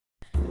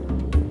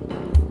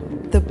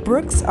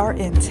Brooks are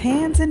in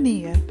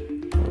Tanzania.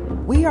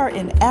 We are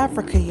in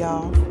Africa,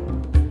 y'all.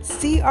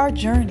 See our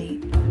journey,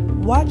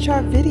 watch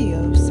our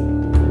videos,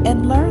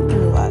 and learn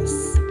through us.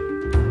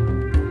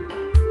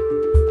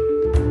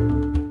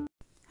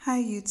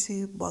 Hi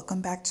YouTube,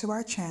 welcome back to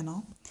our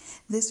channel.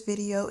 This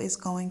video is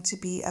going to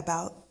be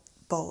about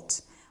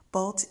Bolt.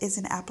 Bolt is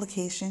an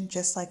application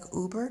just like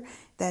Uber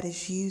that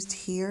is used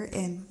here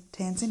in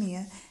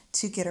Tanzania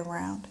to get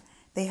around.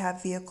 They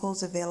have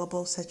vehicles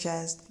available such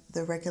as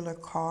the regular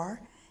car.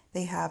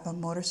 They have a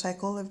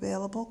motorcycle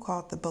available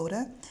called the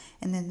Boda,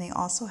 and then they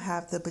also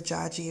have the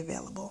Bajaji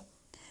available.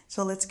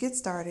 So let's get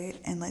started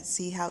and let's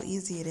see how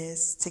easy it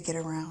is to get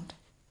around.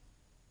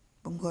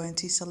 I'm going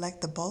to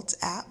select the Bolt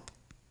app.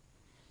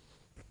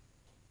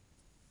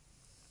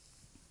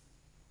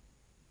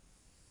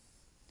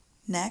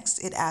 Next,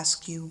 it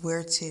asks you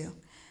where to.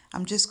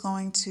 I'm just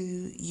going to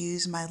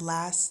use my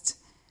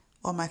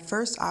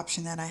first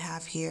option that I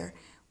have here,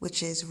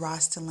 which is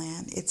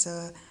Rostaland. It's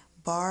a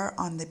bar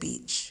on the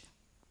beach.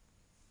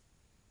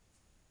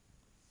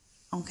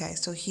 Okay,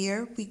 so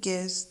here we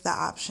give the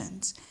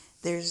options.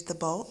 There's the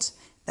Bolt,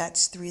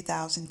 that's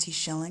 3,000 T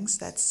shillings.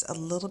 That's a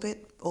little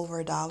bit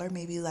over $1,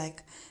 maybe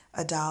like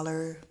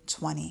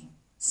 $1.20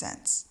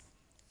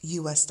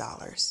 US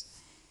dollars.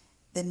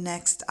 The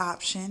next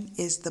option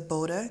is the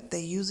Boda.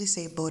 They usually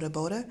say Boda,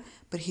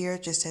 but here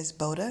it just says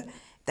Boda.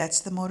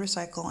 That's the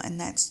motorcycle, and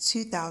that's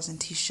 2,000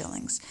 T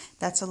shillings.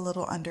 That's a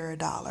little under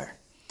 $1.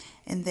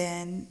 And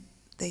then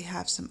they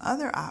have some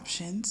other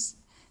options.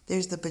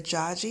 There's the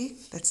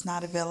Bajaji. That's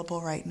not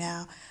available right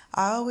now.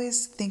 I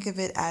always think of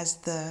it as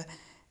the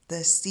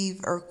Steve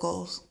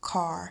Urkel's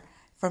car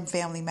from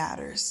Family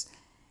Matters.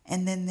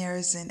 And then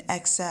there's an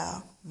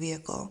XL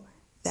vehicle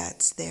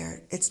that's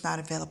there. It's not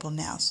available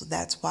now. So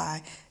that's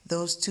why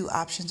those two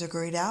options are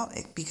grayed out,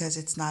 because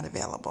it's not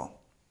available.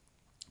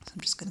 So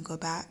I'm just going to go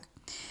back.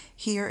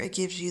 Here it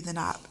gives you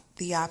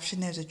the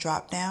option. There's a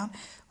drop down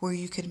where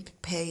you can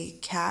pay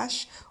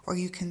cash or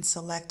you can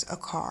select a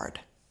card.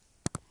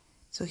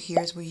 So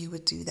here's where you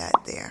would do that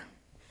there.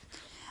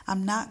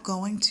 I'm not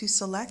going to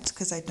select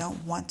because I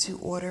don't want to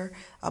order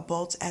a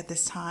Bolt at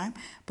this time.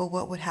 But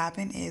what would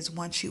happen is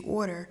once you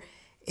order,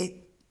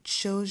 it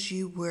shows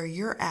you where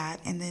you're at,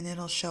 and then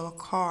it'll show a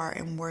car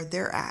and where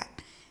they're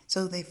at.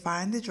 So they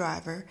find the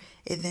driver,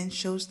 it then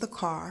shows the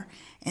car,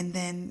 and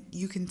then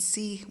you can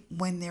see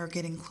when they're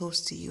getting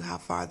close to you, how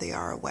far they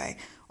are away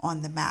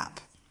on the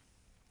map.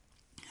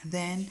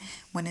 Then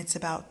when it's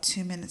about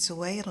 2 minutes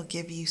away, it'll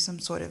give you some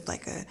sort of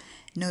like a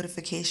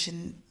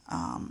notification,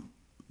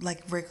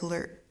 like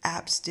regular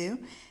apps do,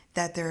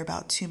 that they're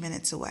about 2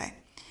 minutes away.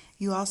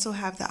 You also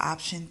have the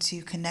option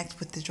to connect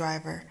with the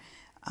driver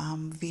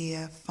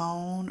via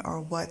phone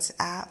or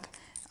WhatsApp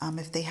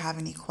if they have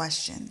any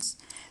questions.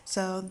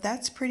 So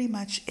that's pretty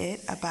much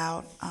it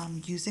about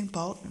using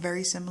Bolt.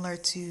 Very similar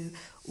to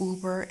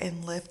Uber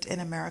and Lyft in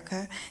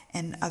America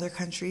and other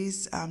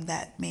countries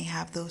that may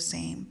have those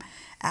same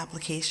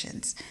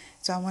applications.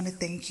 So I want to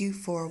thank you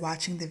for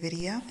watching the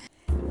video.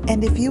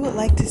 And if you would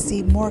like to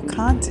see more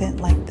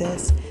content like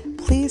this,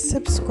 please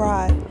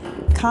subscribe,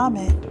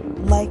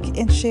 comment, like,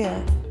 and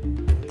share.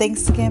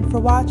 Thanks again for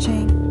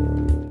watching.